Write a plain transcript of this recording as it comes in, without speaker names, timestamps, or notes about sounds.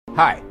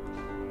Hi,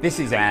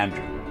 this is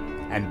Andrew,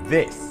 and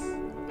this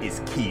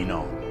is Keen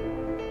On,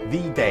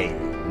 the daily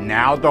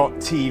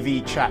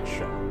now.tv chat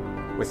show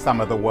with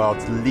some of the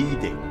world's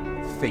leading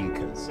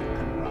thinkers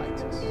and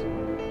writers.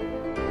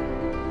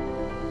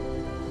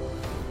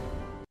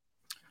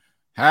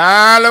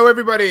 Hello,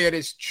 everybody. It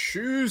is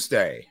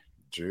Tuesday,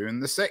 June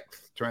the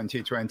 6th,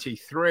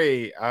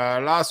 2023.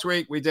 Last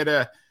week, we did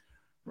a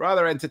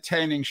rather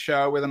entertaining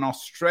show with an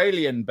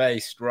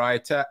Australian-based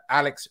writer,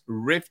 Alex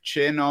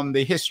Rivchin, on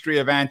the history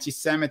of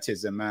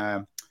anti-Semitism.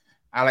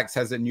 Alex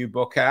has a new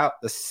book out,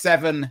 The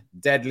 7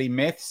 Deadly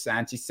Myths,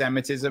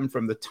 Anti-Semitism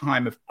from the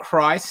Time of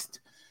Christ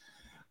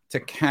to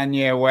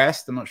Kanye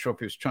West. I'm not sure if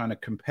he was trying to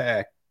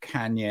compare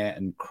Kanye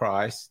and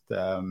Christ,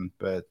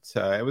 but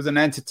it was an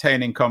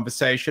entertaining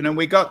conversation. And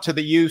we got to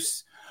the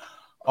use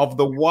of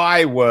the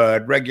Y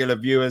word. Regular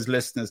viewers,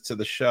 listeners to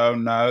the show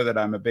know that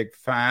I'm a big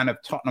fan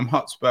of Tottenham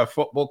Hotspur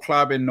Football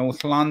Club in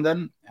North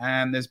London.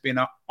 And there's been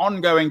an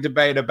ongoing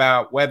debate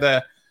about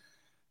whether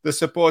the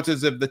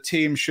supporters of the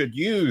team should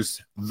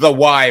use the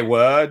Y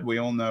word. We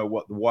all know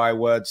what the Y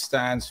word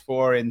stands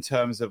for in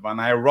terms of an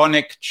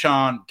ironic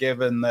chant,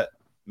 given that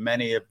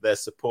many of their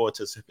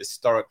supporters have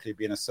historically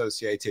been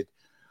associated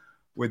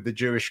with the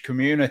Jewish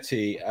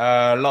community.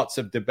 Lots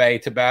of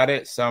debate about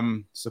it.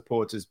 Some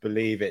supporters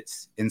believe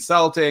it's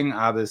insulting.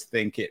 Others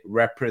think it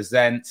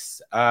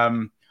represents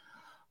a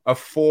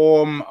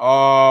form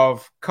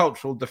of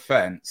cultural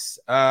defense.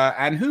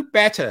 And who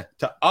better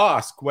to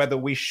ask whether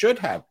we should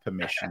have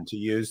permission to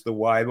use the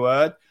Y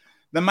word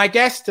than my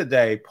guest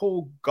today.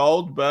 Paul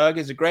Goldberg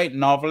is a great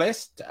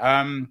novelist.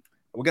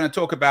 We're going to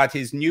talk about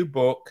his new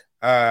book,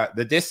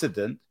 The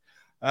Dissident.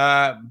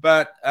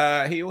 But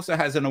he also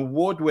has an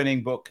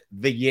award-winning book,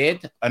 The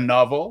Yid, a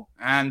novel,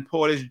 and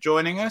Paul is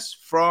joining us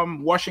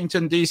from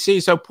Washington,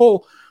 D.C. So,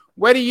 Paul,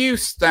 where do you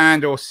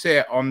stand or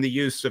sit on the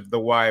use of the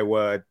Y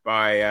word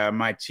by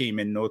my team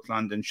in North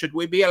London? Should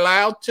we be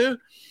allowed to?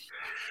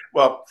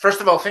 Well,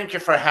 first of all, thank you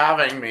for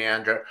having me,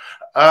 Andrew.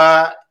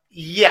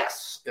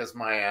 Yes is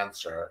my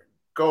answer.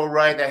 Go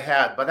right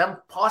ahead. But I'm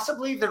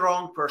possibly the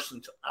wrong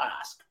person to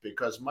ask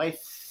because my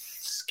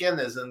skin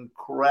is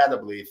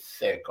incredibly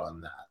thick on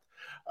that.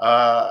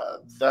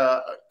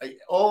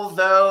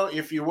 Although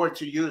if you were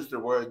to use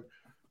the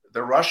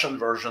the Russian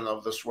version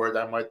of this word,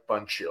 I might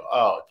punch you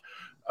out.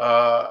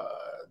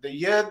 The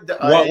Yid.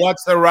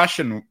 What's the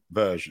Russian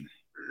version?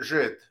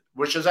 Żyd,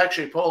 which is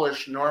actually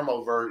Polish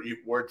normal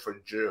word for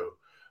Jew.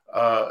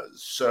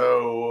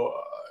 So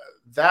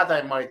that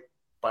I might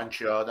punch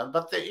you out on.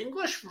 But the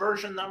English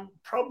version, I'm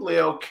probably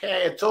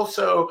okay. It's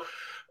also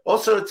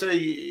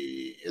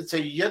it's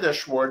a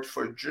Yiddish word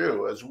for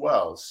Jew as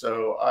well.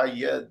 So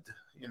Yid,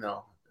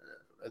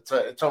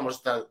 it's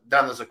almost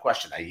done as a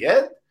question. A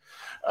Yid?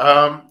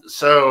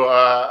 So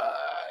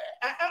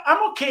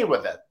I'm okay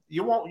with it.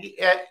 You won't.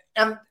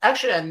 And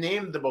actually, I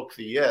named the book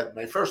The Yid,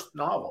 my first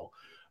novel,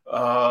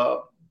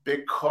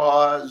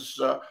 because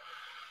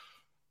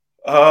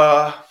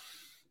I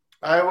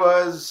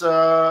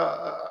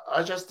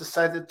just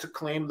decided to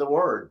claim the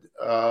word.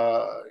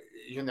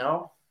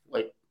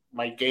 Like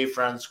my gay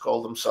friends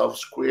call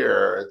themselves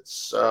queer.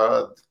 It's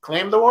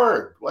claim the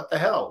word. What the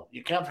hell?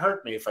 You can't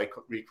hurt me if I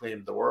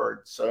reclaim the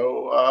word.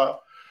 So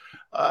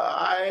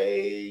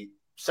I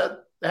said,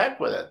 the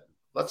heck with it.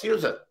 Let's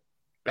use it.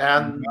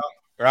 And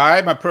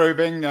I'm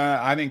approving.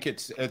 I think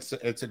it's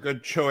a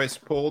good choice,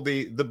 Paul.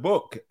 The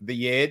book, The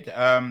Yid,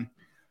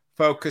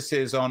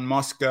 focuses on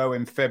Moscow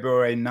in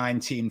February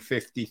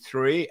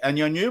 1953, and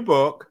your new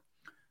book,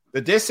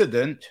 The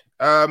Dissident,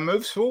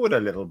 moves forward a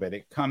little bit.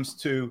 It comes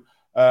to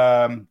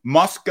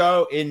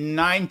Moscow in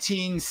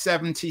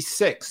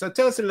 1976. So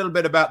tell us a little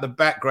bit about the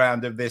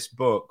background of this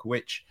book,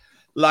 which,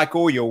 like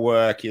all your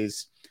work,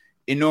 is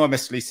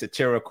enormously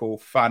satirical,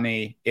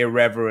 funny,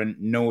 irreverent,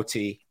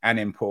 naughty, and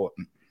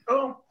important.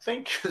 Oh,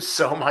 thank you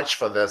so much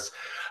for this.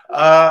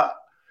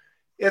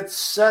 It's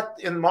set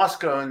in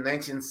Moscow in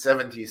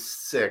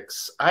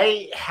 1976.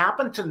 I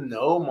happen to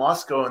know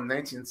Moscow in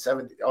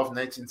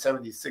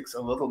 1976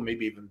 a little,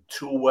 maybe even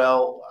too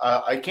well.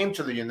 I came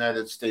to the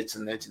United States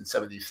in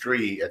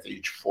 1973 at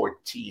age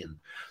 14.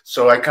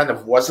 So I kind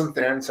of wasn't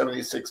there in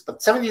 76,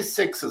 but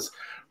 76 is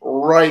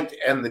right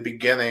in the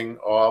beginning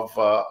of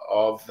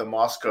the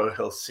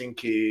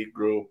Moscow-Helsinki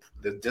group,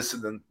 the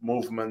dissident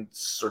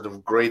movement's sort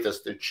of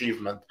greatest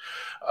achievement,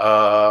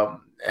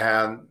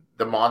 and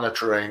the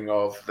monitoring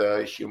of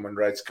the human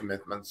rights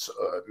commitments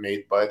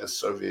made by the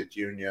Soviet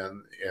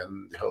Union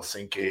in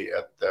Helsinki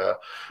at the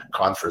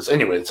conference.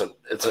 Anyway,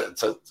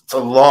 it's a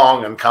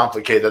long and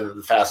complicated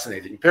and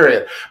fascinating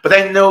period. But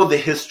I know the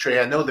history.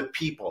 I know the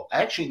people.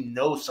 I actually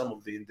know some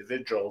of the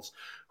individuals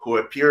who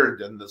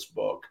appeared in this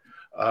book.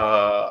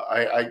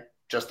 I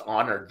just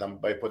honored them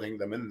by putting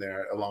them in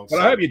there alongside.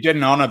 Well, I hope you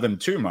didn't honor them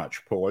too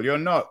much, Paul. You're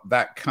not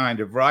that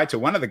kind of writer.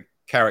 One of the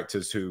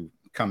characters who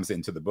comes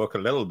into the book a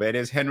little bit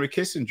is Henry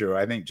Kissinger.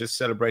 I think just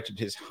celebrated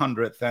his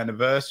 100th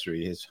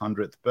anniversary, his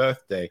 100th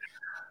birthday.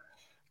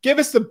 Give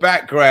us the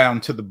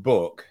background to the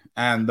book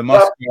and the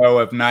Moscow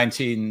of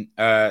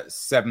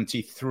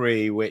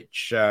 1973,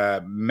 which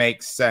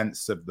makes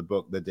sense of the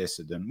book The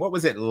Dissident. What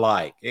was it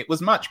like? It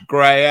was much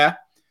grayer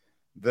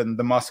than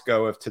the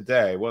Moscow of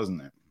today,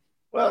 wasn't it?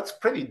 Well, it's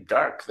pretty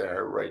dark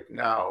there right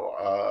now.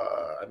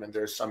 I mean,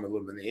 there's some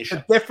illumination.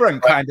 A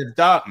different kind of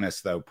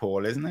darkness, though,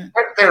 Paul, isn't it?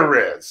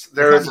 There is.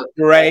 There is a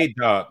gray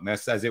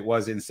darkness as it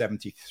was in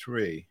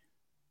 73.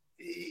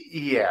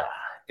 Yeah,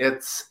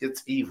 it's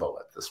evil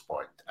at this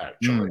point,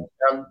 actually.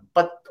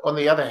 But on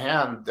the other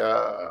hand,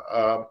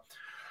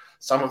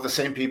 some of the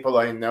same people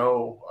I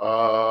know,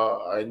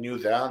 I knew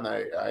then,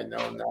 I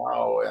know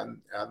now,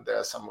 and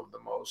they're some of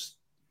the most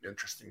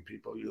interesting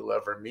people you'll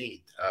ever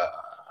meet.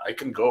 I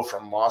can go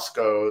from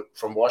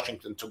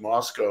Washington to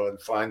Moscow,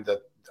 and find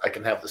that I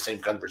can have the same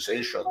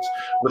conversations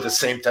with the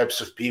same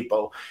types of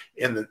people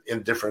in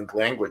different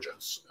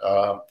languages.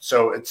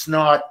 So it's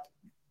not,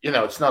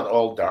 it's not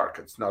all dark.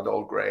 It's not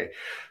all gray.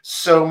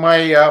 So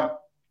my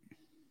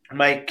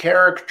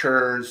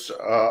characters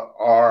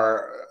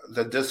are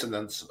the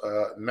dissidents,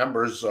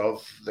 members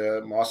of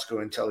the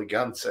Moscow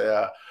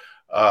intelligentsia,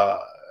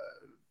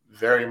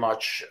 very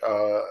much.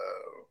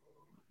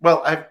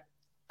 Well,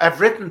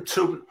 I've written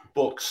 2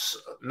 books,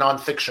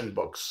 nonfiction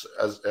books,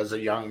 as a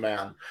young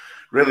man.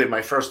 Really,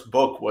 my first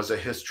book was a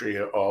history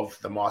of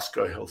the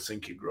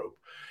Moscow-Helsinki group.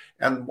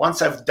 And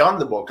once I've done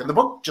the book, and the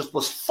book just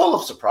was full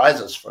of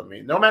surprises for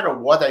me. No matter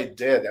what I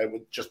did, I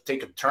would just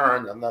take a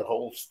turn, and that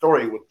whole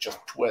story would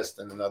just twist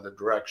in another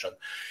direction.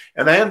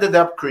 And I ended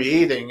up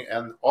creating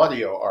an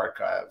audio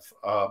archive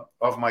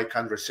of my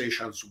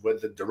conversations with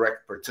the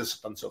direct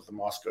participants of the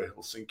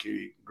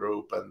Moscow-Helsinki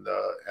group and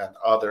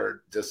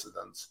other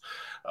dissidents.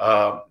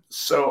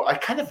 So I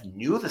kind of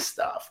knew the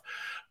stuff,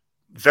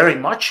 very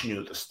much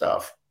knew the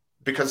stuff,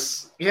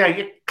 because you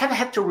kind of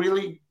had to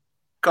really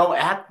go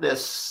at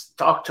this,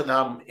 talk to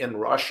them in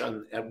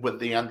Russian and with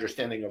the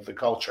understanding of the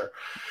culture.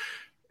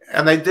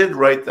 And I did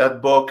write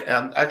that book,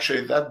 and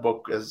actually that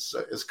book is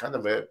kind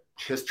of a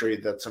history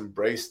that's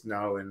embraced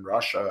now in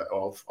Russia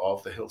of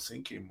the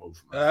Helsinki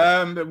movement.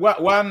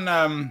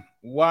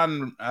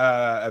 One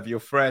of your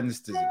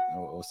friends,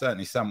 or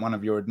certainly one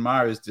of your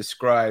admirers,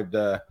 described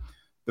the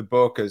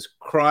book as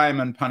crime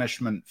and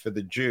punishment for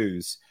the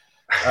Jews.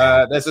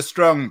 There's a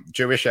strong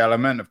Jewish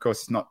element. Of course,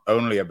 it's not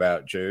only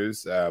about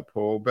Jews,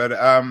 Paul, but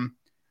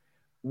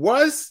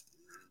was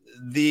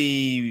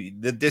the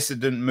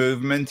dissident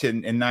movement in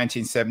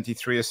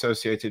 1973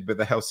 associated with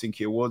the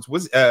Helsinki Awards?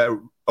 Was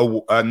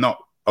not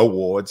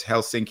awards,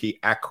 Helsinki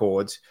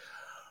Accords?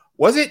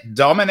 Was it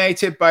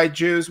dominated by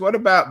Jews? What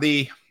about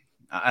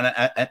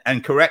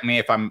and correct me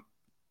if I'm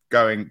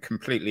going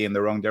completely in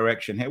the wrong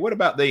direction here. What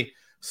about the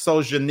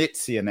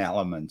Solzhenitsyn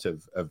element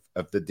of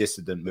the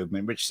dissident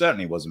movement, which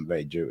certainly wasn't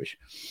very Jewish?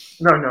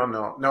 No.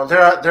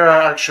 There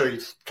are actually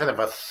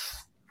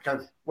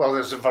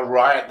there's a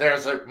variety.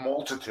 There's a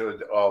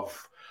multitude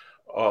of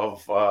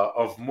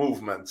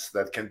movements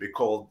that can be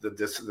called the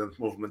dissident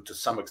movement to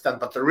some extent,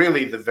 but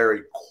the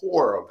very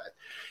core of it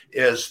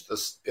is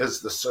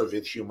the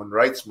Soviet human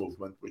rights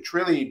movement, which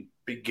really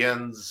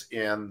begins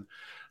in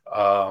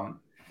the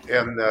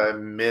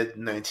mid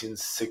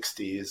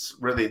 1960s.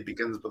 Really, it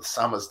begins with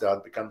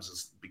Samizdat,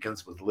 begins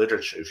with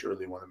literature, if you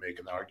really want to make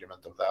an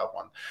argument of that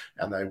one,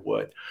 and I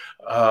would.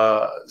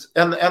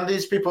 And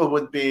these people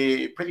would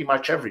be pretty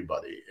much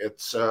everybody.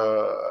 It's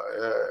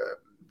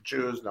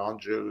Jews,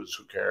 non-Jews,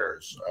 who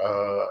cares?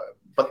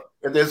 But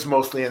it is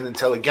mostly an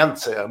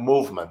intelligentsia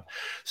movement.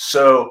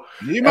 So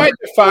you might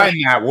define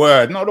that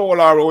word. Not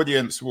all our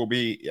audience will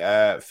be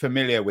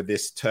familiar with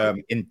this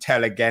term,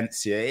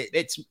 intelligentsia.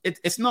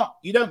 It's not.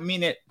 You don't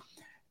mean it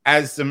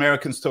as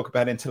Americans talk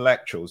about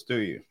intellectuals, do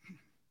you?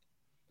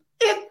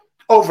 It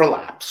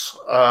overlaps,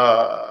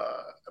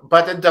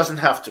 but it doesn't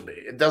have to be.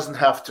 It doesn't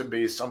have to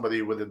be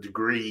somebody with a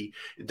degree.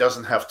 It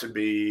doesn't have to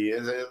be.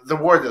 The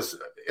word is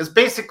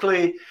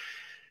basically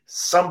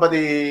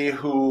somebody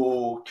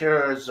who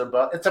cares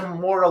about. It's a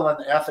moral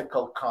and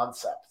ethical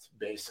concept,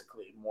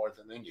 basically, more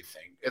than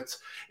anything. It's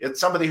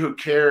somebody who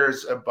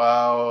cares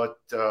about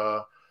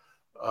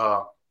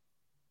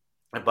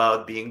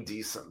being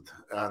decent,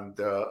 and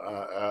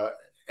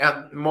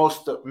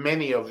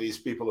many of these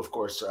people, of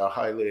course, are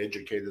highly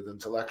educated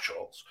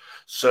intellectuals.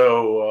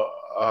 So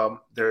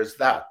there's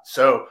that.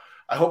 So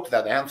I hope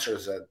that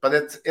answers it. But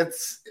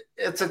it's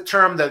a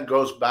term that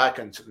goes back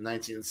into the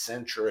 19th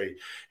century,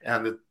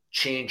 and it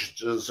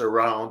changes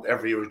around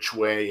every which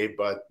way,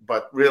 but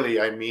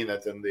really I mean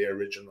it in the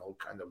original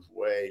kind of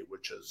way,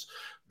 which is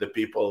the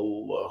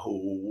people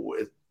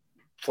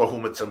for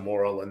whom it's a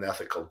moral and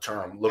ethical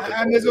term.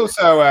 And there's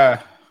also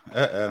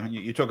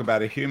you talk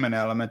about a human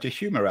element, a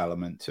humor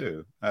element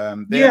too.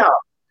 In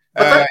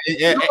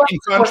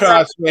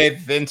contrast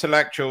with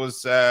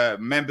intellectuals,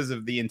 members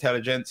of the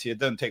intelligentsia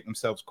don't take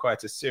themselves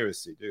quite as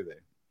seriously, do they?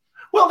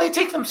 Well, they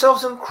take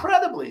themselves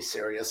incredibly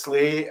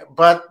seriously,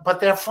 but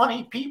they're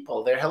funny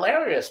people. They're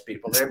hilarious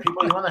people. They're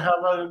people you want to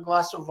have a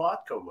glass of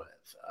vodka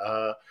with,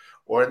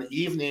 or an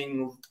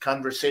evening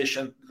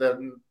conversation that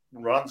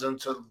runs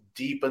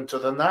deep into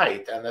the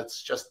night, and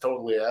it's just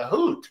totally a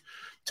hoot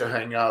to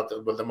hang out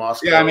with the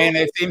Moscow. Yeah, I mean,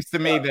 it seems to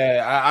me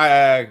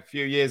that a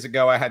few years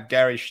ago I had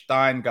Gary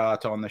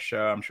Steingart on the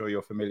show. I'm sure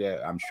you're familiar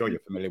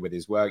with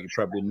his work. You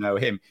probably know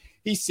him.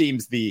 He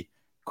seems the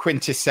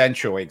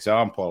quintessential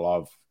example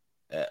of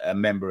a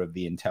member of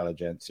the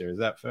intelligentsia. Is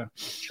that fair?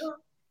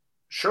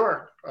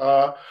 Sure.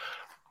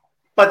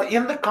 But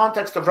in the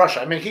context of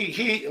Russia, I mean,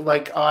 he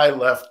like I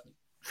left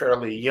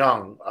fairly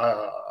young.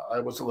 I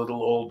was a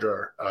little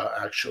older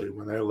actually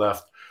when I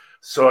left,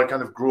 so I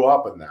kind of grew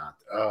up in that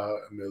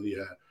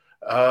milieu.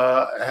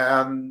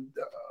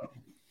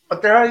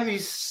 But there are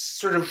these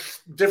sort of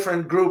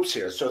different groups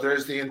here. So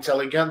there's the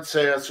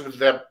intelligentsia, sort of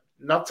the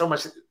not so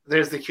much.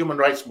 There's the human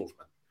rights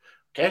movement.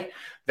 Okay,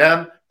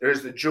 then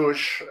there's the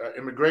Jewish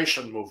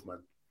immigration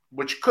movement,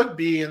 which could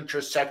be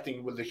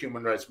intersecting with the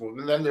human rights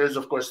movement. Then there's,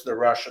 of course, the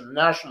Russian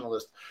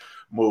nationalist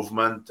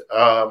movement,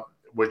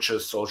 which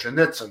is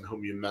Solzhenitsyn,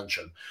 whom you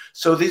mentioned.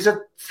 So these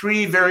are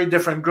three very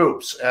different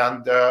groups,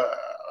 and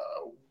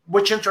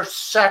which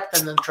intersect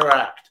and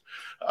interact.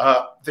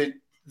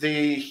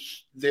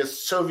 The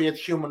Soviet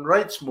human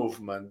rights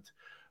movement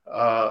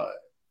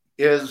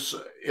is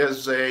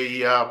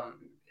a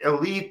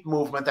elite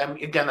movement.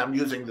 I'm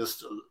using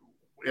this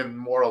in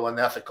moral and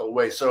ethical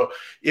way. So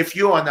if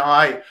you and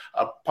I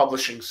are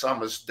publishing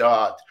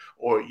Samizdat,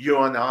 or you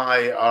and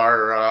I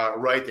are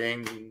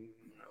writing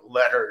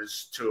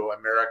letters to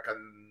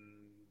American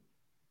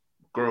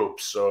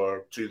groups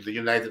or to the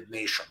United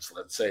Nations,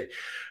 let's say,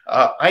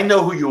 I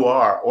know who you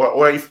are.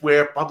 Or if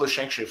we're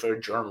publishing, actually, if we're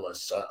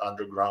journalists,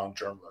 underground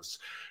journalists,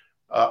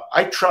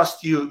 I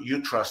trust you,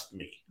 you trust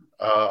me.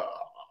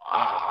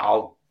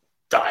 I'll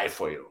die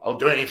for you. I'll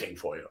do anything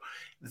for you.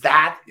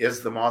 That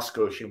is the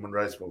Moscow human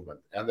rights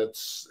movement, and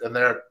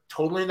they're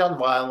totally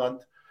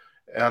nonviolent,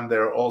 and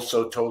they're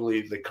also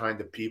totally the kind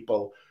of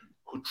people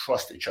who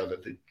trust each other.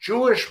 The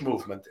Jewish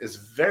movement is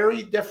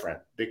very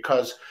different,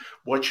 because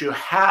what you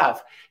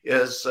have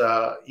is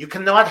you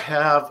cannot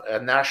have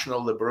a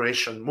national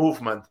liberation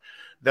movement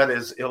that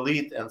is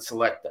elite and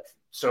selective.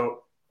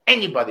 So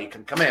anybody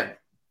can come in,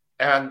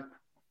 and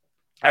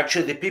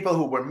actually, the people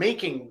who were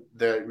making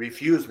the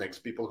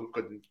refuseniks, people who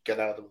couldn't get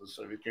out of the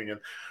Soviet Union,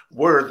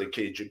 were the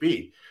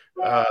KGB,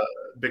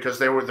 because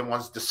they were the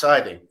ones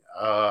deciding.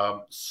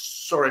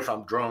 Sorry if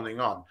I'm droning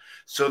on.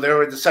 So they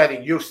were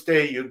deciding, you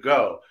stay, you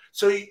go.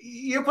 So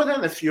you put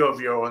in a few of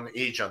your own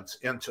agents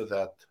into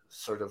that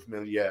sort of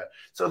milieu.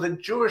 So the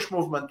Jewish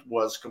movement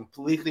was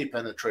completely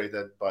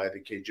penetrated by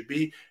the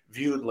KGB,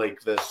 viewed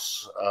like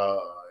this,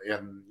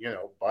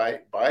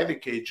 by the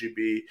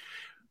KGB.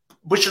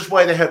 Which is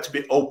why they had to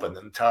be open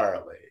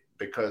entirely,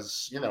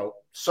 because,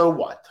 so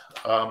what?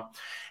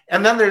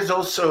 And then there's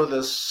also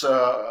this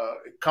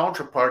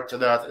counterpart to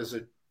that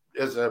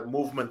is a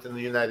movement in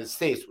the United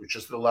States, which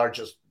is the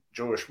largest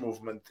Jewish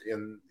movement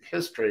in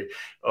history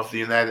of the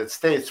United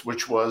States,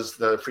 which was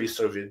the Free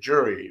Soviet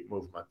Jewry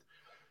movement.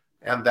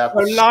 And that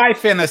was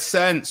life, in a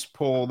sense,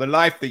 Paul, the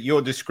life that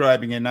you're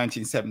describing in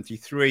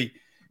 1973,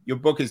 your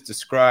book is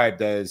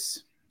described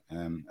as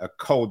a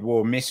Cold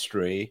War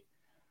mystery,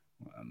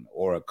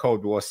 or a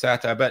Cold War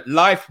satire, but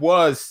life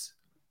was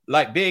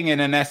like being in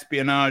an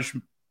espionage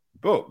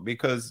book,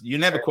 because you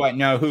never quite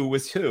know who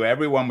was who.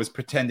 Everyone was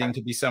pretending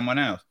to be someone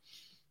else.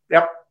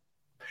 Yep.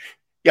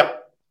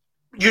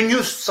 You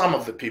knew some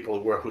of the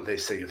people were who they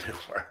say they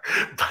were,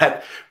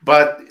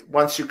 but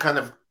once you kind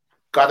of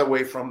got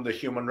away from the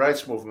human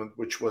rights movement,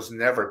 which was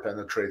never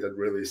penetrated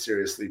really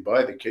seriously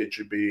by the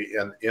KGB,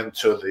 and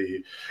into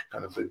the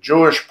kind of the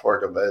Jewish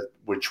part of it,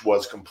 which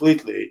was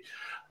completely,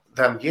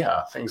 then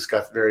things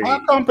got very.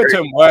 How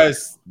competent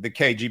was the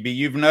KGB?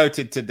 You've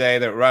noted today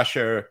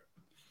that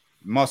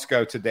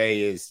Moscow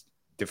today is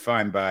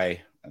defined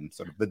by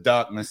sort of the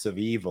darkness of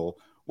evil.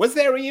 Was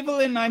there evil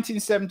in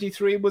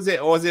 1973? Was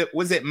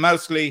it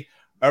mostly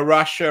a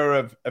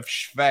Russia of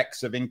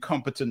shveks, of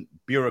incompetent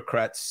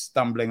bureaucrats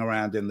stumbling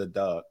around in the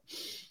dark?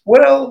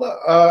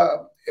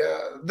 Well,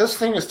 this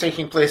thing is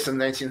taking place in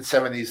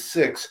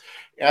 1976,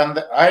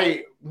 and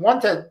I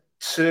wanted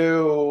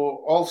to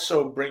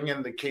also bring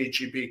in the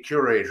KGB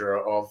curator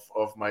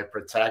of my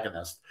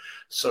protagonist.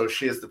 So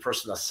she is the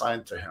person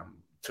assigned to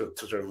him to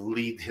sort of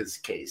lead his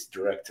case,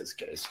 direct his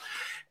case.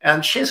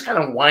 And she's kind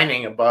of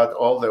whining about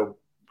all the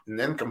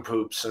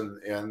nincompoops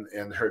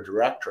in her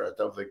directorate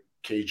of the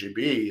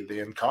KGB, the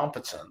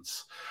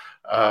incompetence,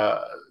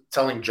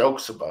 telling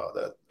jokes about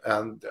it.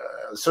 And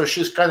so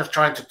she's kind of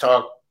trying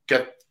to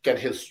get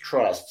his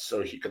trust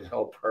so he can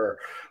help her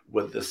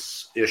with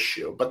this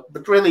issue.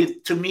 But really,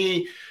 to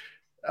me,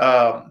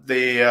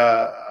 the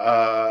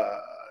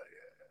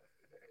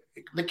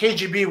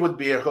KGB would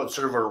be a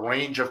sort of a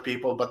range of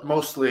people, but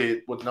mostly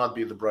it would not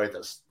be the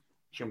brightest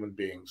human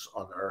beings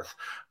on earth.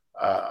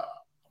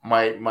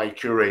 My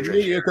curator.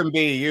 You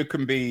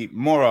can be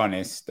more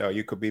honest, or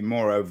you could be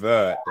more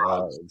overt.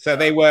 So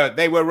they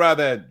were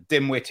rather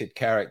dim-witted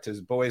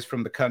characters, boys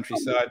from the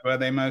countryside, were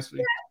they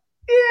mostly?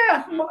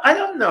 Yeah, I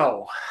don't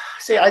know.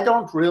 See, I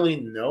don't really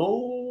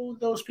know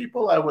those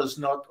people. I was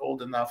not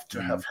old enough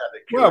to have had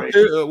a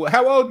curator. Well,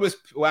 how old was?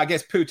 Well, I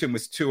guess Putin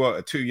was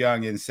too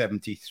young in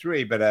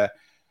 73, but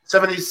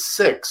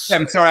 76.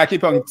 I'm sorry, I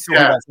keep on talking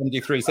about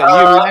 73. So you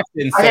left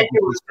in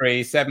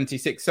 73,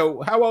 76.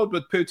 So how old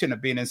would Putin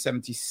have been in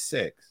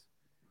 76?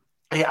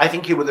 I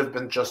think he would have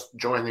been just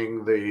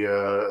joining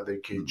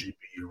the KGB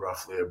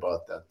roughly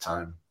about that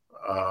time.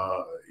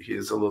 He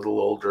is a little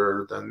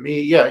older than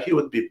me. Yeah, he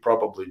would be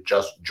probably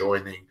just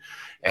joining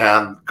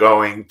and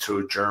going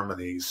to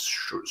Germany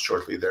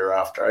shortly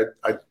thereafter.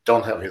 I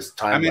don't have his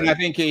timeline. I mean, I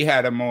think he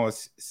had a more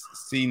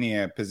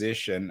senior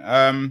position.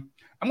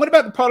 And what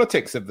about the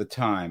politics of the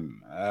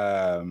time,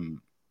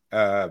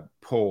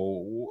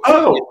 Paul?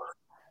 Oh,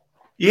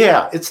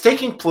 yeah, it's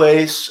taking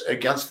place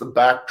against the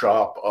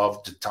backdrop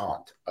of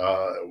detente,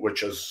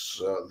 which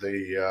is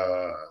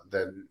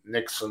the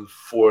Nixon,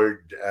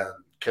 Ford, and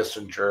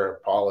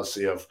Kissinger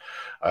policy of,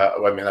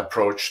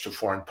 approach to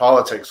foreign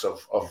politics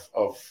of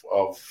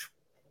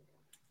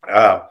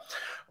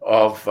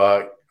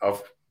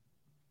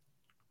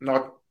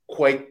not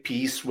quite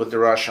peace with the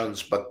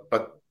Russians, but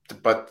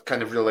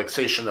kind of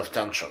relaxation of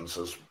tensions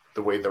is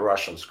the way the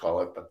Russians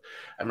call it, but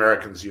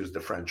Americans use the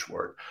French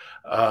word.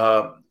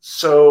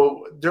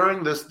 So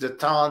during this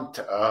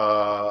detente,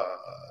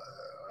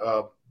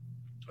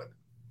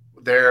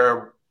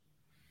 their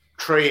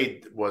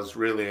trade was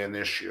really an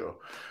issue.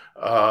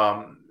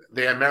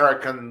 The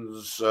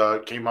Americans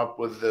came up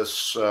with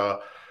this. The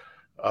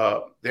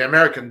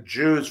American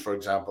Jews, for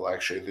example,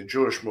 actually, the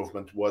Jewish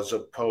movement was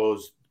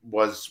opposed.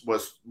 Was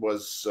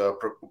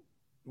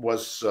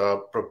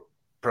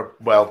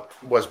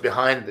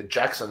behind the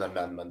Jackson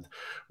Amendment,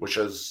 which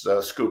is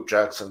Scoop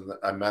Jackson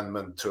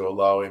Amendment to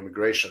allow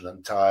immigration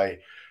and tie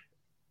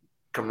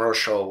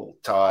commercial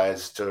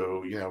ties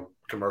to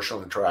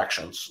commercial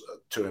interactions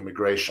to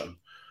immigration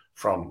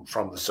from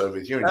the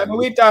Soviet Union.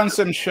 We've done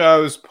some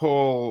shows,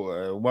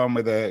 Paul, one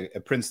with a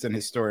Princeton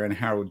historian,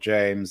 Harold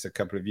James, a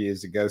couple of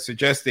years ago,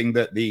 suggesting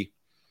that the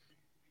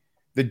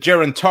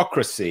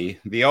gerontocracy,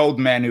 the old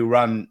men who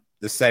run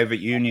the Soviet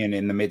Union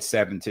in the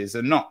mid-70s,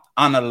 are not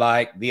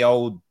unlike the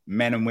old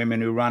men and women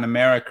who run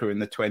America in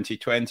the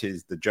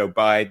 2020s, the Joe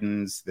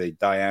Bidens, the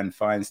Dianne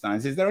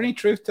Feinsteins. Is there any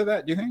truth to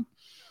that, do you think?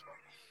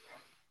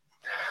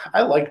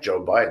 I like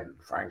Joe Biden,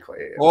 frankly.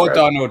 Or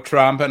Donald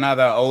Trump,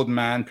 another old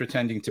man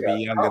pretending to be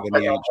younger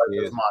than he actually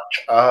is.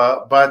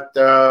 But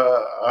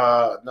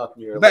not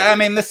nearly. But I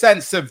mean, the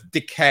sense of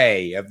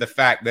decay, of the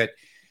fact that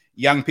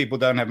young people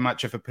don't have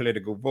much of a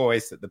political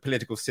voice, that the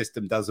political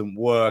system doesn't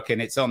work,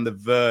 and it's on the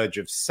verge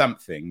of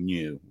something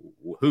new.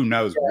 Who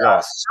knows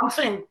what?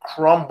 Something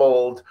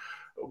crumbled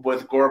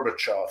with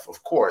Gorbachev,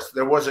 of course.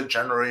 There was a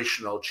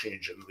generational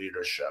change in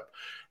leadership.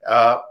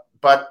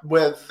 But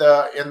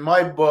in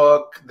my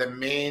book, the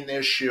main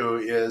issue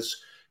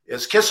is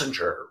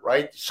Kissinger,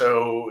 right?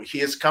 So he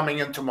is coming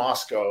into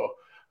Moscow,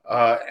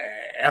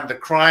 and the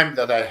crime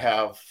that I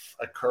have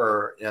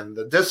occur in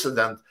the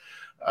Dissident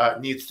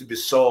needs to be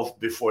solved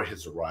before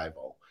his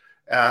arrival.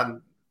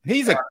 And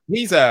he's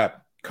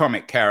a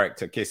comic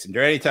character,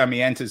 Kissinger. Anytime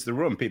he enters the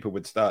room, people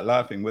would start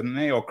laughing, wouldn't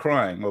they? Or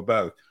crying, or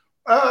both.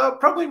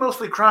 Probably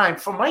mostly crying.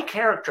 For my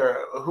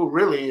character, who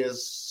really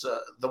is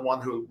the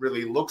one who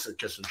really looks at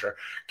Kissinger,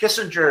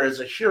 Kissinger is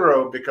a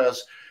hero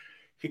because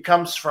he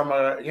comes from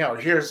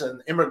here's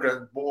an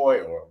immigrant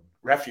boy or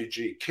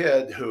refugee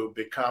kid who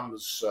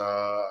becomes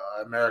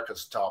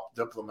America's top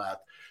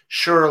diplomat.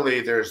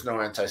 Surely there's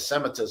no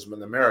anti-Semitism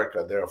in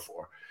America,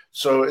 therefore.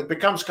 So it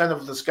becomes kind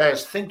of this guy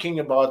is thinking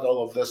about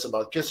all of this,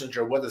 about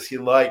Kissinger. What is he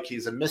like?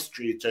 He's a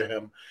mystery to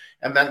him.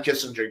 And then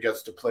Kissinger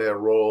gets to play a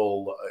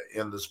role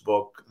in this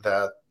book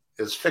that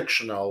is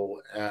fictional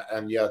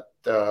and yet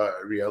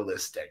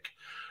realistic.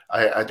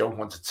 I don't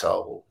want to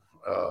tell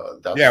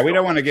that. Yeah, we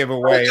don't want to give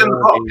away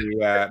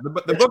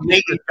the book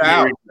is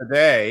out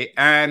today,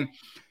 and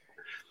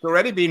it's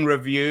already been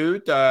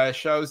reviewed.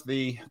 Shows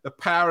the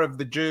power of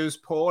the Jews,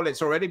 Paul.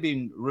 It's already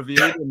been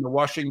reviewed in the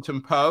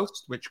Washington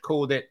Post, which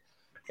called it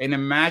an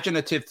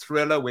imaginative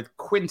thriller with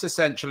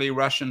quintessentially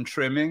Russian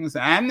trimmings,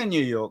 and the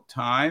New York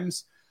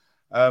Times,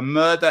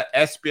 murder,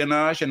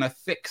 espionage, and a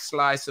thick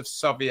slice of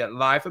Soviet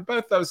life. Are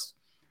both those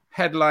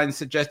headlines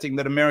suggesting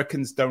that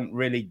Americans don't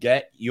really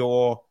get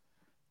your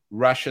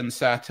Russian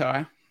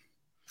satire?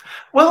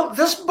 Well,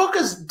 this book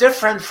is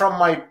different from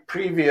my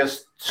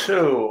previous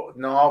two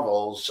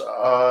novels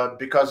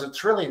because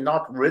it's really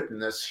not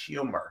written as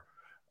humor.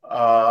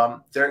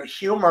 Their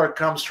humor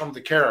comes from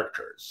the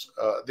characters.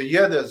 The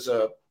Yid is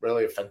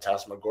really a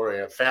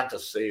phantasmagoria, a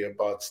fantasy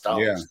about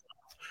Stalin. Yeah.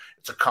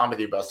 It's a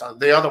comedy about Stalin.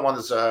 The other one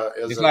is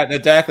it's like the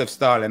death of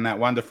Stalin, that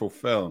wonderful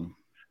film.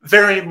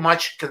 Very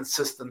much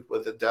consistent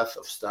with the death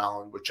of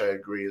Stalin, which I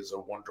agree is a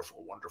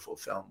wonderful, wonderful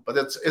film. But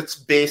it's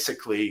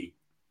basically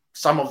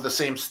some of the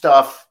same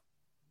stuff,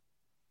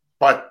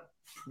 but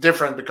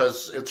different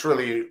because it's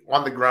really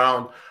on the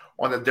ground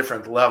on a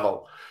different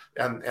level.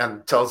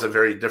 And tells a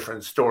very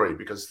different story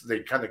because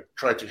they kind of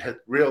try to hit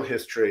real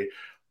history.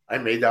 I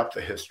made up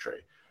the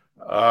history.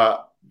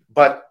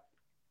 But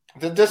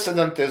The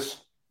Dissident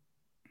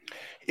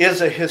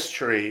is a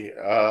history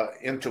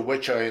into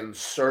which I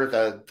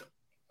inserted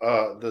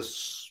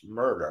this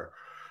murder.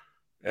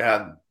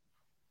 And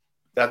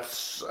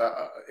that's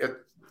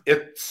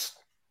it's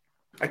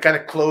and kind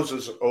of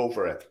closes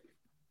over it.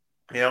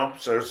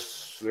 So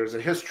there's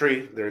a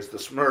history, there's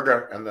this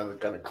murder, and then it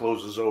kind of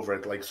closes over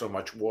it like so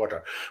much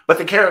water. But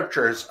the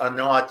characters are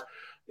not.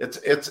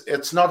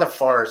 It's not a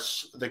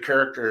farce. The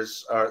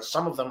characters are.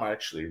 Some of them are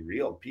actually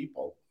real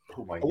people.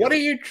 What are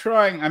you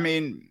trying? I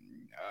mean,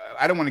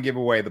 I don't want to give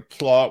away the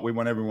plot. We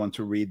want everyone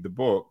to read the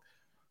book.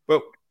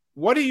 But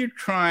what are you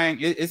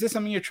trying? Is this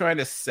something you're trying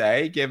to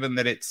say, given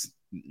that it's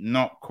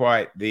not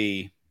quite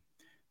the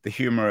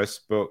humorous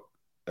book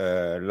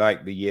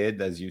like The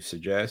Yid, as you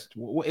suggest?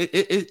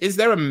 Is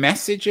there a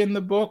message in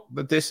the book,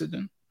 The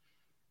Dissident?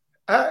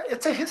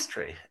 It's a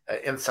history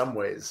in some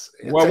ways.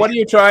 What are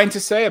you trying to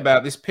say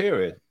about this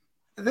period?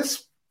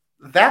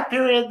 That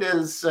period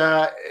is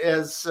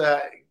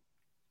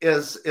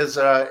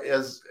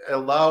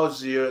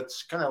allows you.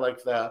 It's kind of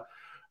like the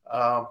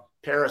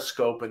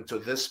periscope into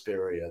this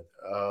period.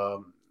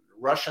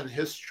 Russian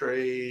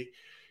history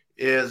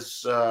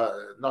is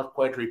not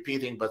quite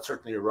repeating, but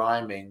certainly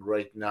rhyming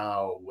right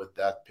now with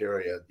that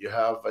period. You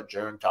have a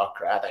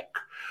gerontocratic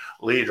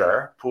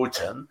leader,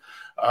 Putin,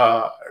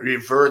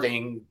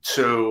 reverting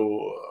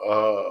to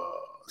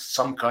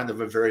some kind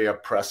of a very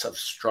oppressive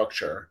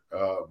structure,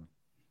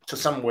 in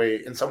some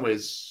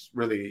ways,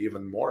 really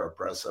even more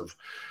oppressive,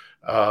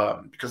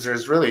 because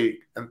there's really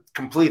a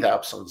complete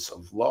absence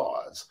of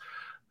laws.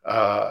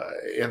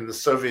 In the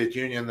Soviet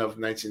Union of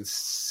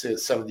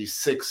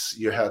 1976,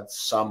 you had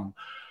some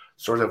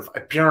sort of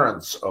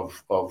appearance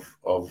of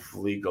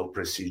legal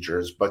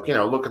procedures, but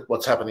look at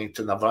what's happening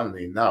to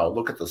Navalny now.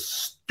 Look at the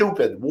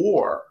stupid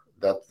war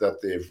that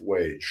they've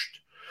waged.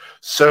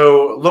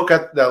 So look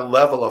at the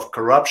level of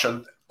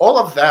corruption. All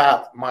of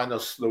that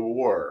minus the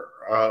war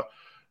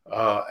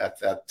at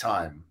that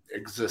time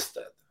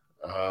existed.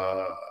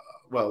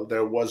 Well,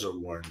 there was a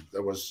war.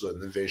 There was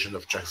an invasion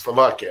of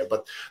Czechoslovakia,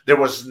 but it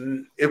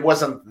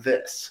wasn't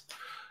this.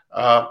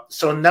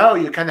 So now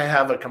you kind of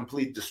have a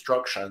complete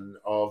destruction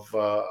of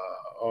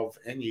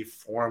any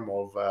form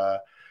of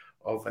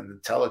an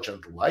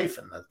intelligent life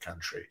in that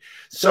country.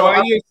 So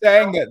are you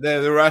saying that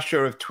the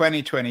Russia of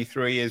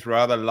 2023 is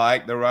rather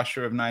like the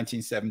Russia of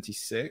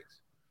 1976?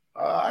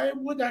 I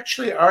would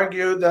actually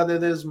argue that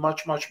it is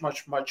much, much,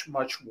 much, much,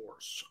 much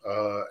worse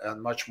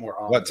and much more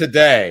ominous. What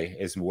today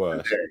is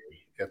worse? Today,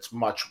 it's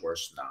much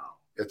worse now.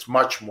 It's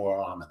much more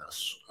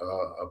ominous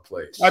a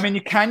place. I mean,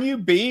 can you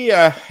be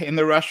in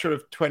the Russia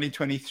of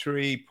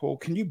 2023, Paul?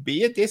 Can you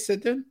be a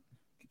dissident?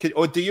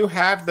 Or do you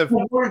have the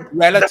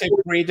relative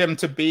freedom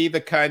to be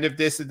the kind of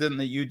dissident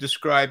that you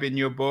describe in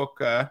your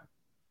book?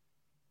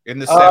 In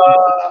the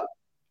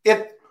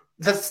 70s?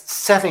 The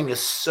setting is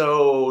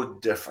so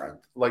different.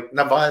 Like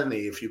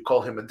Navalny, if you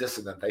call him a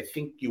dissident, I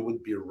think you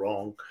would be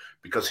wrong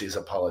because he's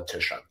a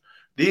politician.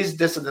 These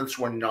dissidents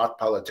were not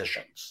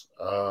politicians.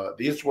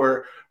 These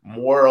were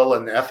moral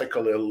and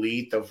ethical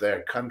elite of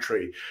their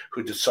country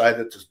who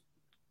decided to,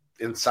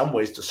 in some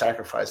ways, to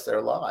sacrifice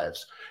their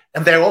lives.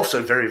 And they're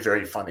also very,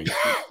 very funny.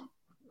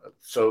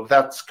 So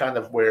that's kind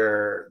of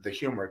where the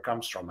humor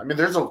comes from. I mean,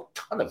 there's a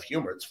ton of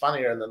humor. It's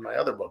funnier than my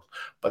other books,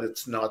 but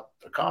it's not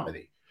a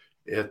comedy.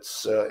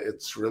 It's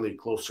really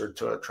closer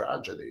to a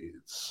tragedy.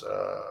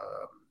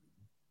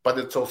 But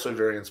it's also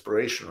very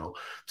inspirational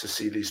to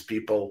see these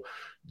people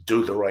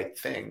do the right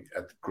thing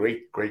at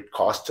great, great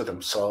cost to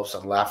themselves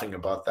and laughing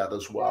about that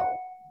as well.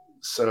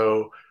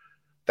 So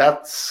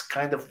that's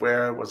kind of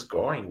where I was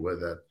going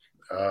with it.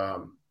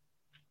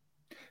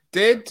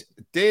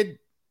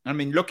 I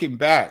mean, looking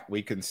back,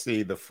 we can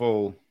see the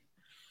full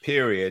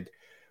period.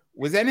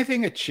 Was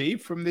anything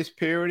achieved from this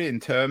period in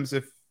terms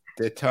of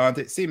détente?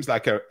 It seems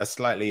like a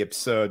slightly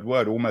absurd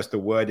word, almost a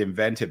word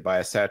invented by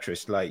a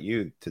satirist like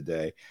you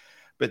today.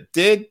 But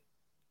did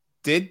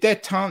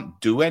détente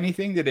do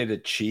anything? Did it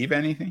achieve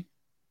anything?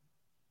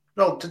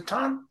 No,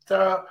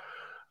 détente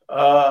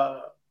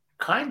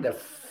kind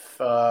of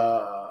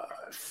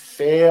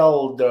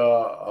failed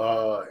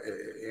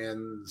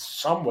in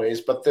some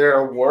ways, but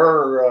there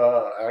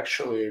were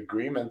actually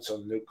agreements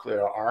on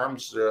nuclear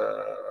arms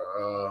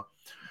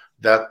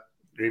that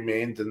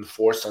remained in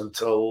force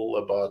until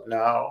about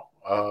now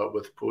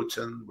with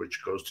Putin,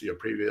 which goes to your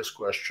previous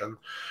question.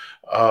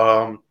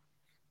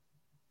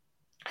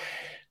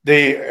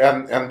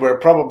 And we're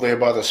probably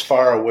about as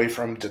far away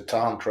from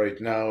détente right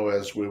now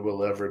as we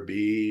will ever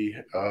be.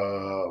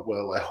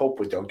 Well, I hope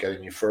we don't get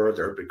any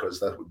further because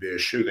that would be a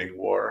shooting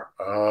war.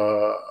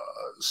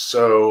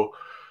 So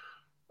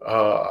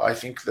I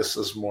think this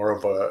is more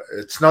of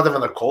it's not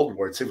even a Cold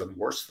War. It's even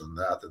worse than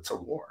that. It's a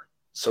war.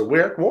 So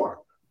we're at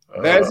war.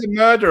 There's a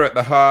murder at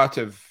the heart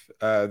of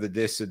The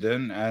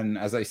Dissident. And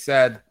as I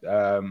said,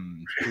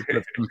 people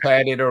have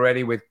compared it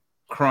already with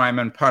Crime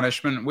and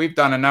Punishment. We've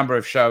done a number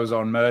of shows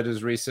on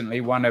murders recently,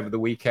 one over the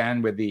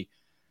weekend with the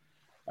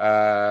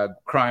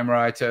crime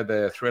writer,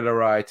 the thriller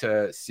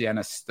writer,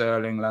 Sienna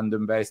Sterling,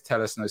 London-based,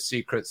 Tell Us No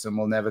Secrets and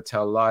We'll Never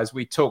Tell Lies.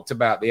 We talked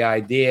about the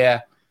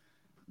idea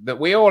that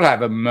we all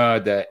have a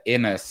murder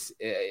in us.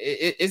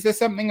 Is there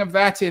something of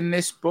that in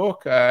this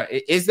book?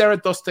 Is there a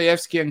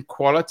Dostoevskian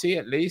quality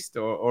at least,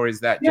 or is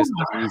that just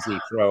an easy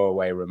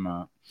throwaway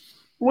remark?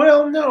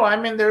 Well, no, I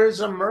mean there is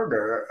a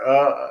murder,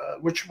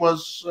 which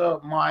was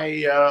my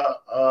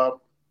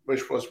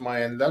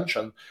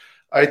invention.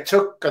 I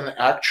took an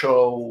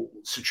actual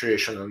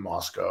situation in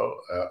Moscow,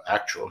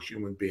 actual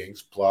human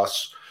beings,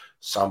 plus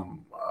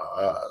some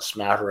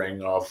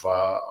smattering of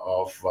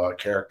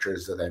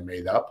characters that I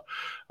made up,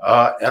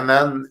 and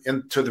then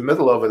into the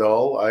middle of it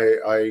all,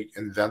 I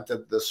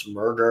invented this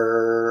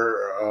murder,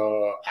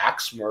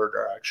 axe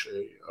murder,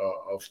 actually,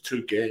 of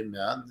two gay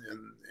men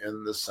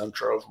in the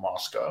center of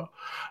Moscow,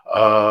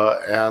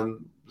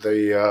 and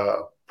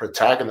the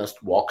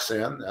protagonist walks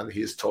in and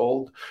he's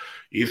told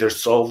either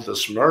solve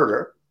this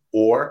murder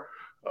or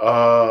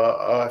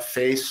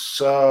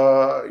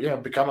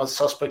become a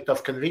suspect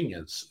of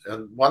convenience.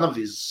 And one of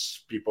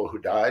these people who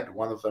died,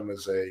 one of them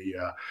is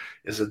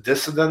a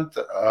dissident,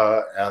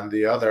 and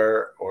the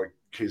other, or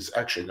he's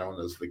actually known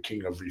as the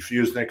king of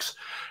refuseniks,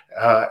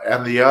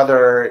 and the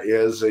other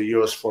is a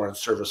U.S. Foreign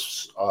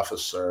Service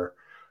officer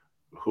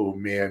who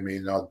may or may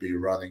not be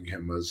running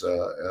him as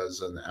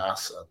an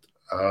asset.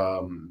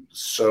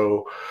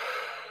 So,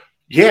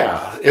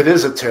 yeah, it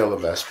is a tale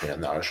of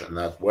espionage in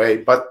that way.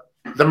 But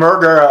the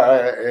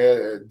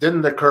murder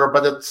didn't occur,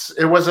 but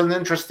it was an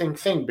interesting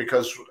thing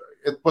because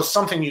it was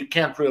something you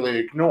can't really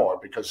ignore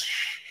because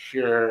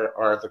here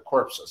are the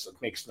corpses. It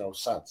makes no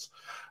sense,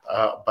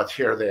 but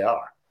here they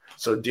are.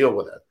 So deal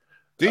with it.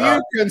 Do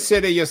you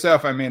consider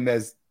yourself, I mean,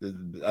 there's,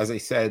 as I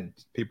said,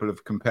 people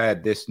have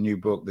compared this new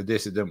book, The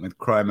Dissident, with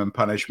Crime and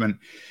Punishment.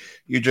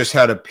 You just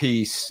had a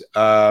piece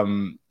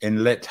in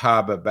Lit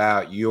Hub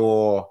about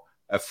your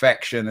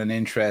affection and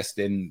interest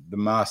in the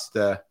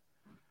Master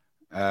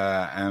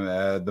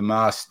and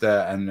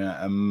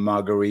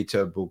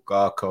Margarita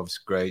Bulgakov's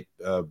great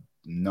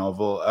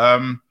novel.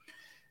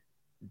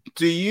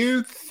 Do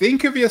you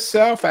think of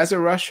yourself as a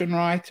Russian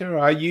writer?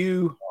 Are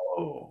you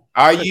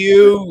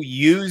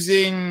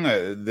using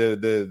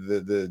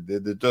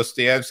the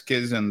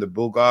Dostoevskys and the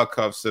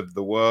Bulgakovs of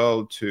the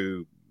world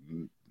to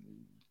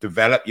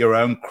develop your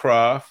own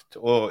craft?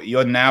 Or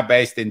you're now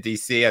based in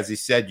DC, as you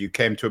said, you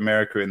came to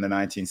America in the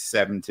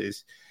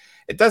 1970s.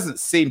 It doesn't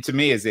seem to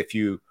me as if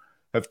you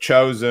have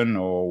chosen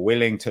or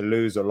willing to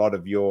lose a lot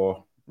of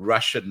your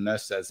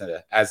Russianness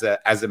as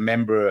a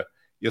member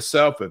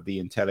yourself of the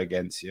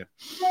intelligentsia.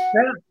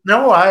 Yeah.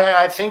 No,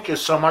 I thank you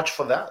so much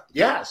for that.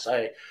 Yes,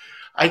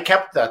 I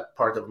kept that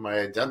part of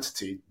my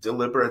identity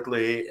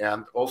deliberately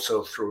and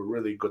also through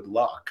really good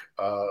luck,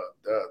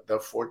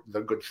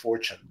 the good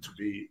fortune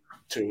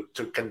to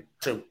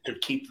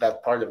keep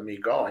that part of me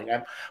going.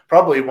 I'm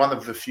probably one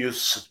of the few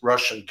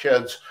Russian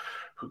kids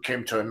who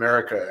came to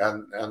America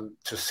and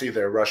to see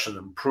their Russian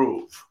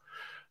improve.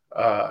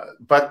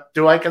 But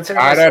do I consider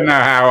myself... I don't know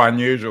how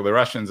unusual. The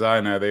Russians I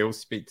know, they all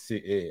speak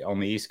on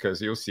the East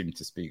Coast. They all seem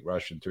to speak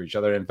Russian to each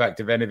other. In fact,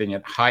 if anything,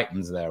 it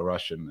heightens their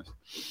Russianness.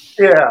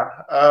 Yeah.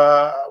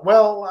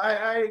 Well,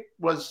 I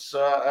was...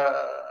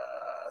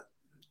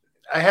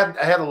 I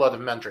had a lot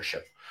of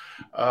mentorship,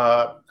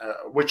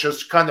 which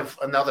is kind of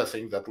another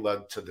thing that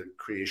led to the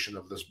creation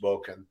of this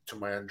book and to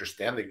my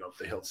understanding of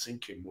the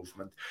Helsinki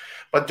movement.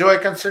 But do I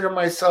consider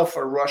myself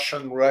a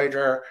Russian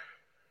writer?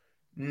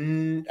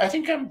 I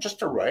think I'm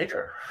just a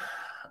writer.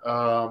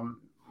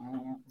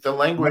 The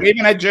language. Not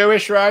even a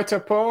Jewish writer,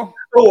 Paul?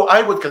 Oh,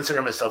 I would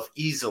consider myself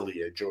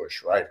easily a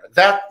Jewish writer.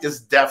 That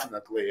is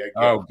definitely a given.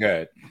 Oh,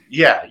 good.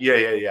 Yeah.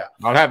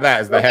 I'll have that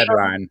as the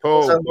headline.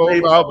 Paul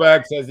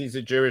Goldberg says he's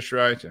a Jewish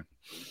writer.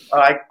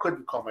 I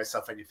couldn't call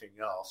myself anything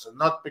else, and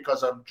not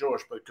because I'm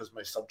Jewish, but because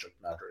my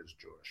subject matter is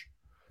Jewish.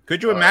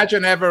 Could you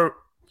imagine ever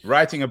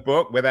writing a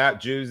book without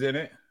Jews in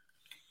it?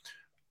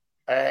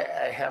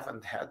 I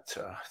haven't had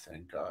to,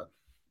 thank God.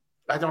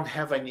 I don't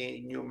have any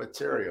new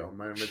material.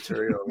 My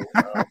material.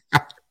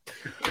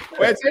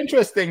 Well, it's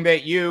interesting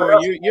that you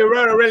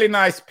wrote a really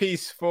nice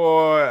piece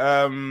for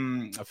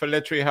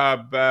Literary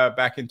Hub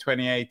back in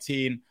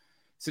 2018,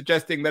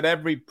 suggesting that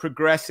every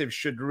progressive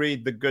should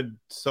read The Good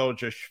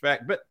Soldier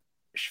Shvek. But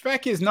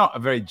Shvek is not a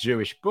very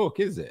Jewish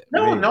book, is it?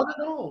 No, really? Not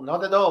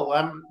at all.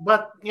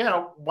 But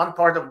one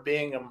part of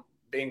being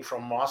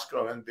from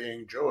Moscow and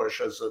being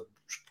Jewish as a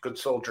Good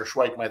Soldier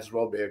Shvek might as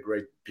well be a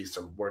great piece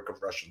of work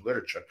of Russian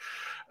literature.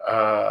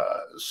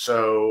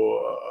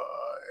 So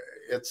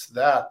it's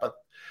that. But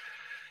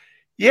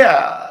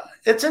yeah,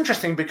 it's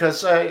interesting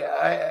because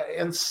I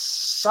in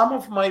some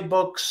of my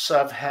books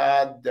I've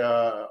had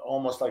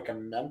almost like a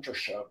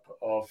mentorship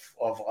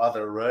of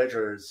other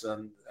writers,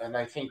 and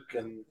I think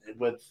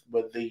with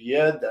the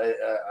Yid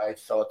I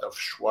thought of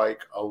Shvek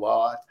a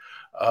lot.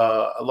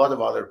 A lot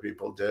of other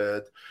people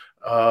did.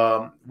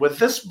 With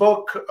this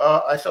book,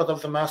 I thought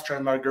of The Master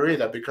and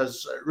Margarita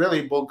because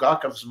really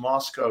Bulgakov's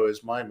Moscow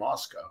is my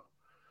Moscow.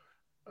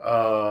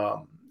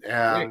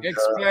 And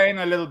explain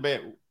a little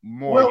bit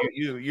more. Well,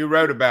 you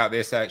wrote about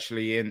this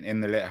actually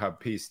in the Lit Hub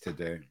piece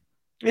today.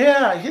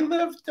 Yeah, he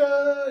lived.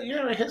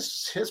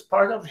 His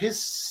part of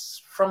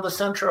his from the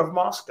center of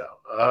Moscow.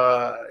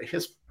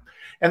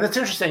 And it's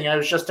interesting. I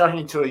was just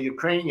talking to a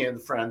Ukrainian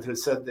friend who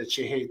said that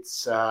she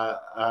hates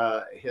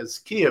his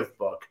Kiev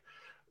book,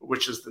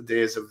 which is The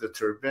Days of the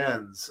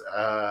Turbines.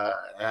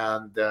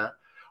 And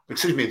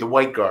excuse me, The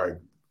White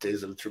Guard,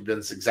 Days of the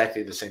Turbines,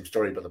 exactly the same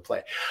story, but a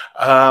play.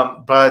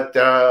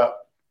 But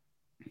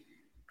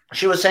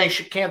she was saying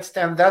she can't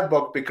stand that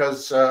book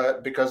because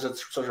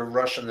it's sort of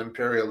Russian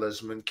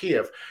imperialism in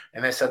Kiev.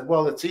 And I said,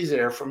 well, it's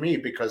easier for me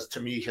because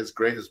to me his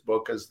greatest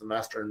book is The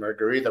Master and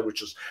Margarita,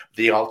 which is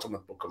the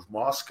ultimate book of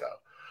Moscow.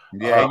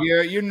 Yeah,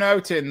 you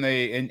note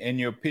in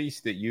your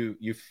piece that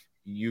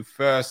you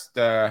first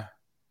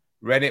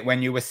read it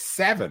when you were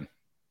 7.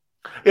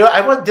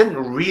 I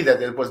didn't read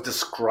it. It was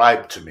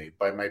described to me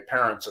by my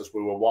parents as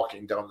we were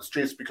walking down the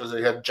streets because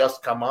it had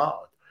just come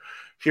out.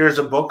 Here's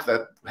a book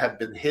that had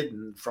been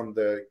hidden from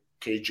the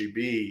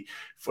KGB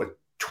for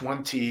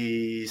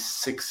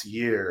 26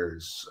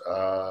 years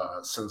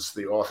since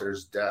the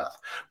author's death.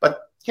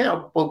 But,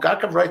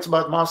 Bulgakov writes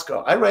about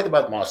Moscow. I write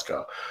about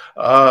Moscow.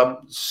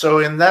 So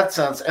in that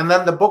sense, and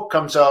then the book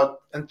comes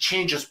out and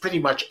changes pretty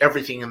much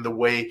everything in the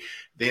way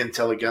the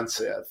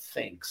intelligentsia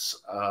thinks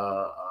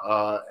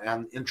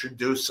and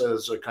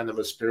introduces a kind of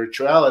a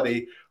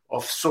spirituality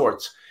of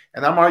sorts.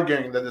 And I'm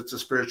arguing that it's a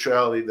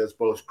spirituality that's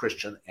both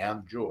Christian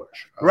and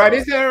Jewish. Right.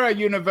 Is there a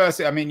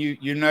university? I mean,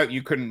 you know,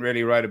 you couldn't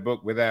really write a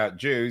book without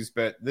Jews,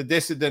 but The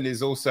Dissident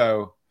is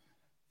also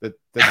the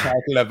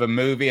title of a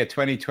movie, a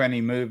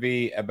 2020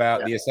 movie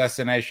about the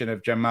assassination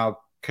of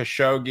Jamal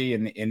Khashoggi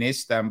in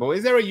Istanbul.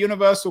 Is there a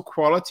universal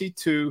quality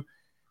to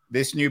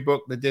this new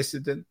book, The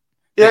Dissident?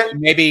 Yeah.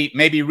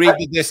 Maybe read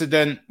The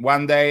Dissident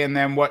one day and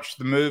then watch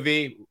the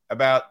movie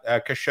about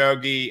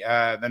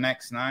Khashoggi the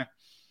next night.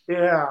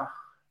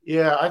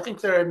 Yeah, I think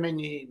there are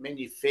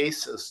many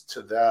faces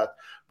to that,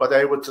 but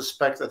I would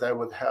suspect that I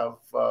would have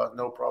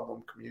no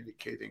problem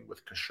communicating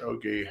with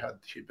Khashoggi had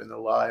he been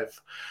alive.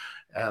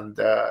 And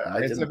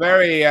it's a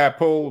very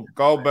Paul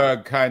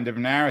Goldberg kind of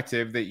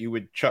narrative that you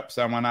would chop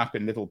someone up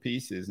in little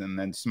pieces and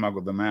then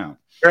smuggle them out.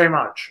 Very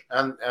much,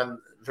 and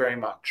very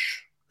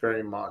much.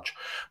 Very much.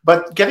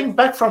 But getting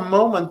back from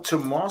Moment to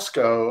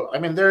Moscow, I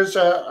mean,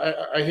 I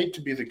hate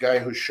to be the guy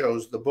who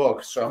shows the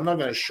book, so I'm not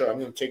going to show. I'm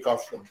going to take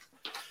off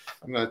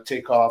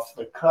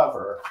the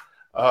cover.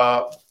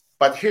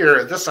 But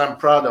here, this I'm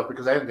proud of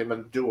because I didn't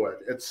even do it.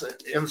 It's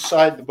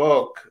inside the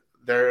book.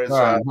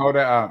 Hold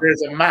it up.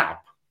 There's a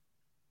map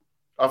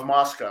of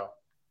Moscow.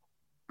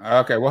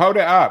 Okay, well, hold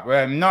it up.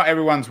 Not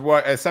everyone's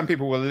some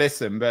people will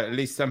listen, but at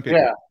least some people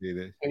will do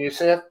this. Can you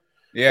see it?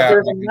 Yeah. But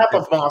there's a map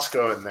of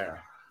Moscow in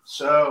there.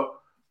 So,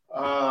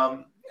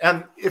 and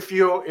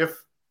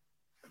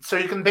so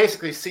you can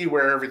basically see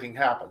where everything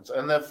happens.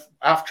 And if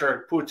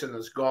after Putin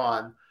is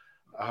gone,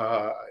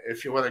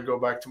 if you want to go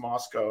back to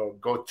Moscow,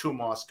 go to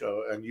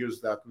Moscow and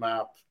use that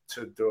map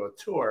to do a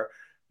tour,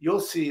 you'll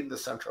see the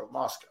center of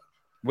Moscow.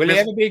 Will he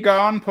ever be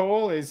gone,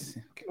 Paul? He's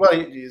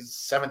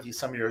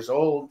 70-some years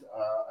old.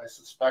 I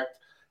suspect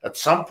at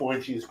some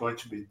point he's going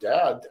to be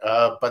dead,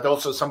 but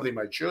also somebody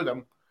might shoot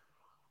him.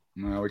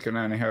 No, we can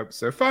only hope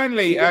so.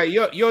 Finally,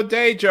 your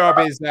day job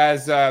is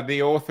as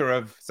the author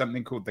of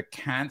something called The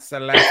Cancer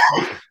Letter.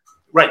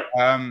 Right.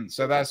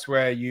 So that's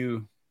where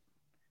you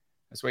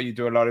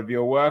do a lot of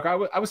your work.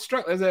 I was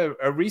struck. There's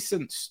a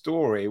recent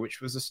story which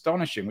was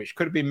astonishing, which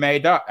could have been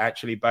made up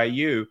actually by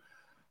you.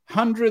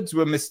 Hundreds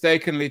were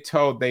mistakenly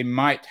told they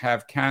might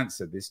have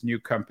cancer. This new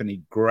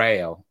company,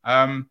 Grail.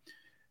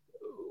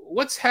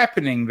 What's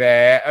happening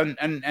there?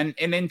 And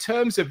in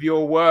terms of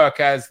your work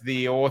as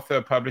the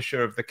author,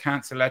 publisher of The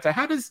Cancer Letter,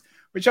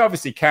 which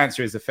obviously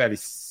cancer is a fairly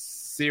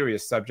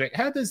serious subject,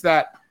 how does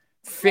that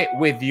fit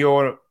with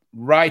your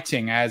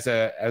writing as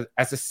a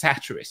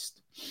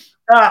satirist?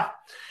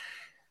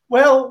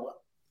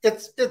 Well,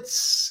 it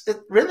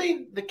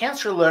really, The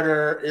Cancer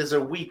Letter is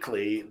a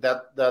weekly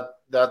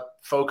that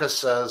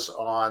focuses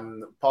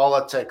on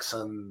politics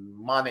and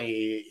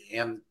money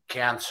in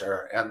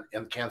cancer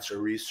and cancer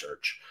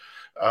research.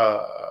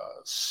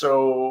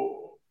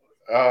 So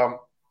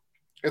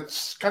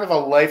it's kind of a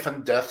life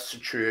and death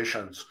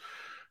situations.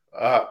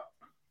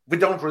 We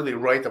don't really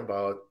write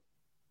about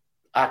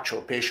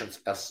actual patients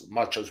as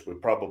much as we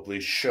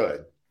probably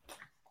should,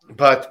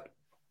 but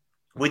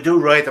we do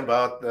write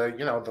about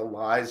the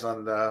lies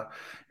and the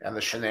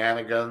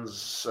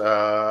shenanigans.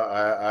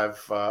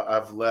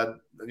 I've led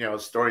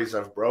stories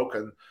I've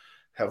broken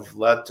have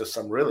led to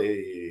some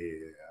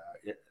really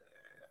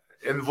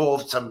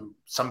involved some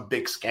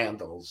big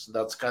scandals.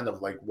 That's kind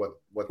of like what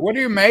do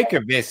you make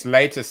of this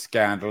latest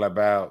scandal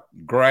about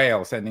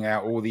Grail sending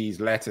out all these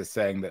letters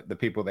saying that the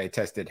people they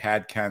tested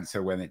had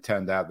cancer when it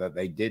turned out that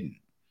they didn't?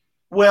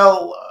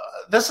 Well,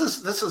 this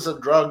is a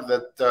drug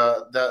this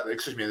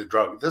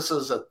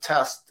is a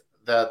test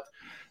that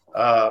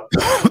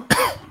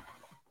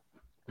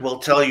will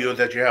tell you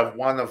that you have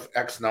one of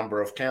X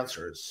number of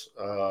cancers,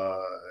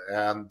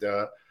 and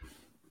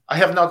I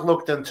have not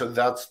looked into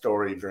that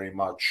story very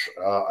much.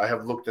 I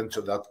have looked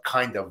into that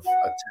kind of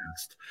a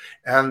test.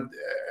 And,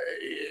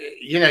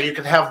 you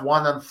can have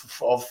one of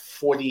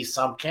 40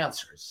 some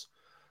cancers.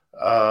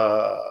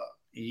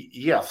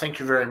 Yeah, thank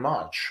you very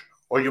much.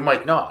 Or you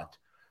might not.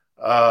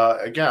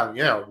 Again,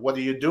 what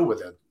do you do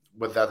with it,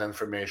 with that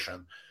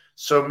information?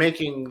 So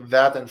making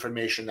that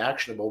information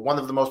actionable,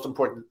 the most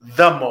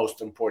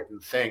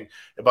important thing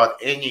about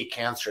any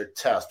cancer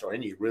test or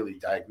any really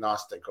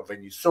diagnostic of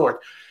any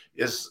sort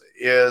is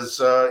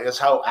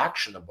how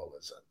actionable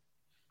is it?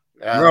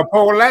 Well,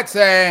 Paul, let's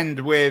end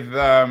with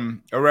a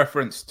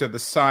reference to the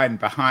sign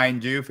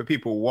behind you. For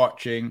people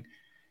watching,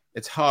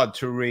 it's hard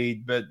to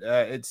read, but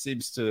it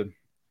seems to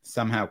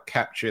somehow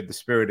capture the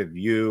spirit of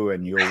you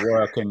and your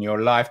work and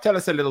your life. Tell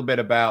us a little bit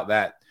about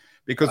that,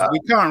 because we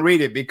can't read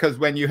it, because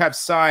when you have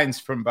signs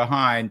from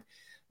behind,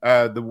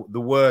 the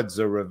words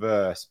are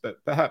reversed.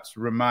 But perhaps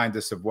remind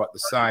us of what the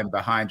sign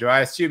behind you. I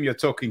assume you're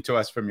talking to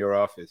us from your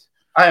office.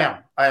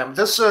 I am.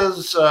 This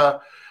is,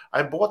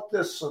 I bought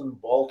this in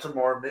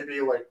Baltimore maybe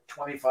like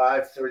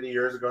 25, 30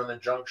 years ago in the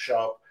junk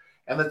shop.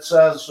 And it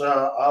says,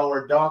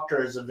 our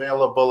doctor is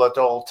available at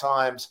all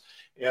times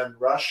in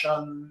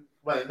Russian,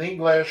 in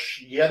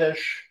English,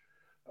 Yiddish,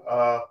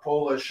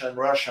 Polish, and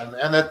Russian.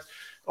 And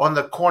on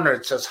the corner,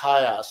 it says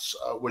HIAS,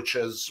 which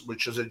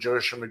is a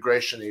Jewish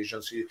immigration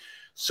agency.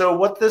 So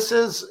what this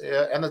is,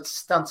 and it's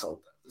stenciled.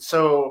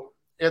 So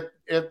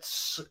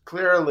it's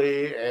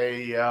clearly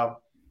a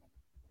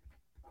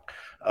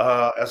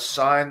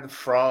sign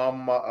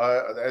from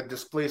a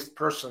displaced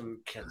person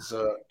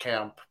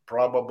camp,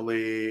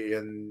 probably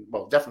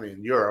definitely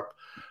in Europe,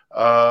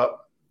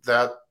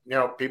 that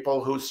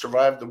people who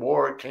survived the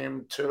war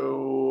came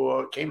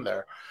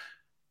there,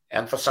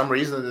 and for some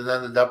reason it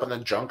ended up in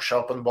a junk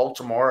shop in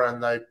Baltimore,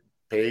 and I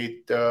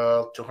paid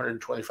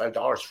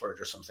 $225 for it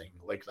or something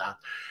like that,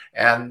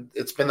 and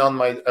it's been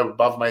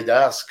above my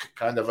desk,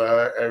 kind of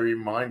a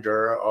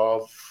reminder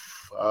of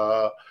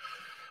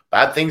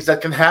bad things that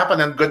can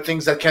happen and good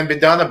things that can be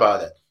done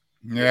about it.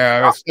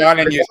 Yeah,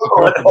 Stalin used to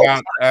talk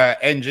about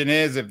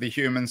engineers of the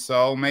human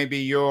soul. Maybe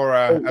you're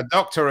a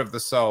doctor of the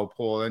soul,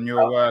 Paul, and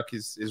your work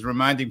is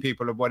reminding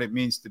people of what it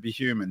means to be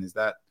human. Is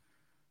that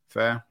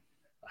fair?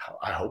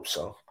 I hope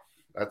so.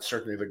 That's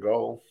certainly the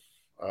goal.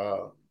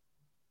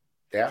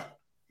 Yeah,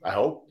 I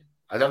hope.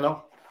 I don't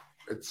know.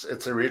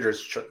 It's a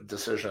reader's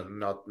decision,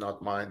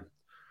 not mine.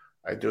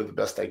 I do the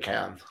best I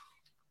can.